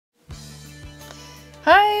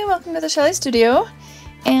welcome to the Shelly Studio,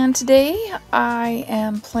 and today I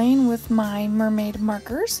am playing with my Mermaid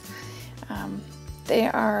Markers. They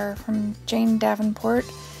are from Jane Davenport.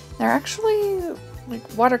 They're actually like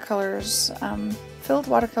watercolors, filled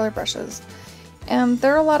watercolor brushes, and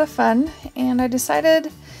they're a lot of fun, and I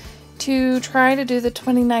decided to try to do the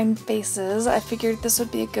 29 faces. I figured this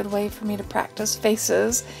would be a good way for me to practice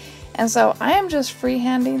faces, and so I am just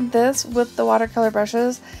freehanding this with the watercolor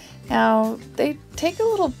brushes. Now, they take a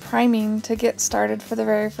little priming to get started for the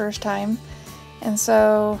very first time, and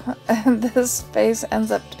so this face ends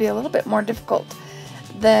up to be a little bit more difficult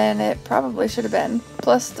than it probably should have been.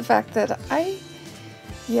 Plus the fact that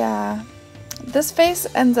this face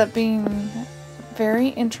ends up being very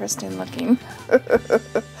interesting looking,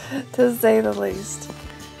 to say the least.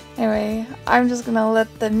 Anyway, I'm just gonna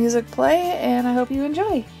let the music play, and I hope you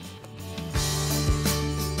enjoy.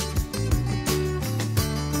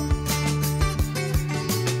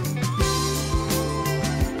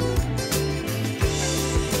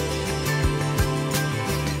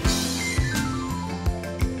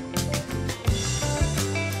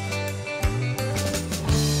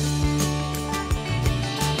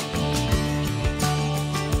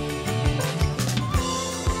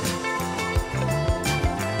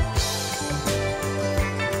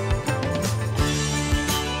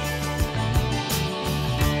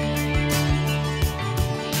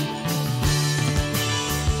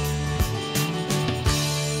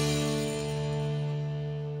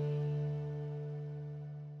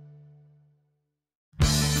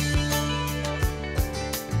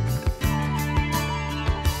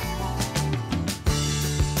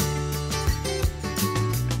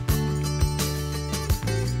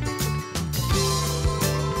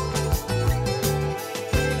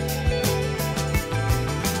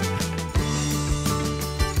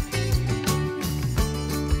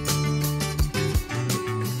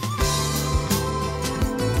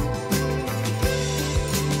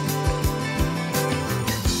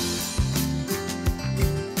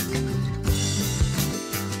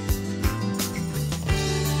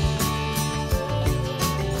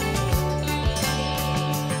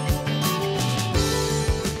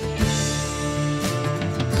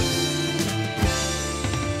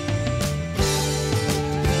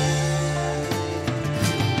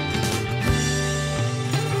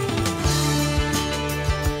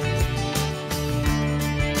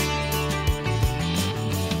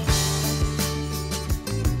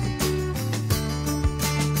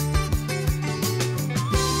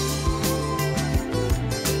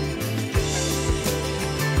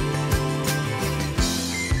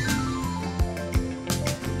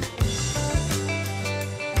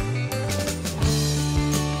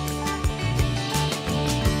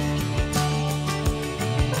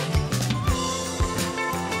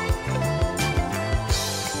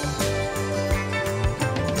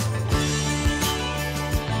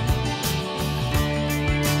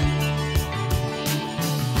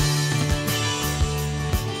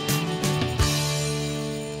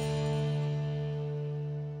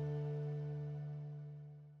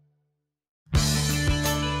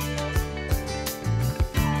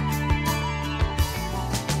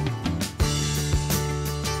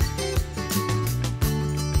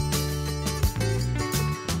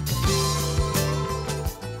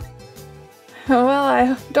 Well,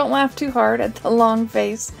 I don't laugh too hard at the long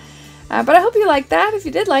face, but I hope you liked that. If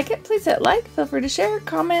you did like it, please hit like, feel free to share,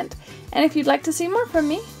 comment, and if you'd like to see more from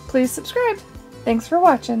me, please subscribe. Thanks for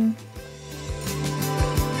watching.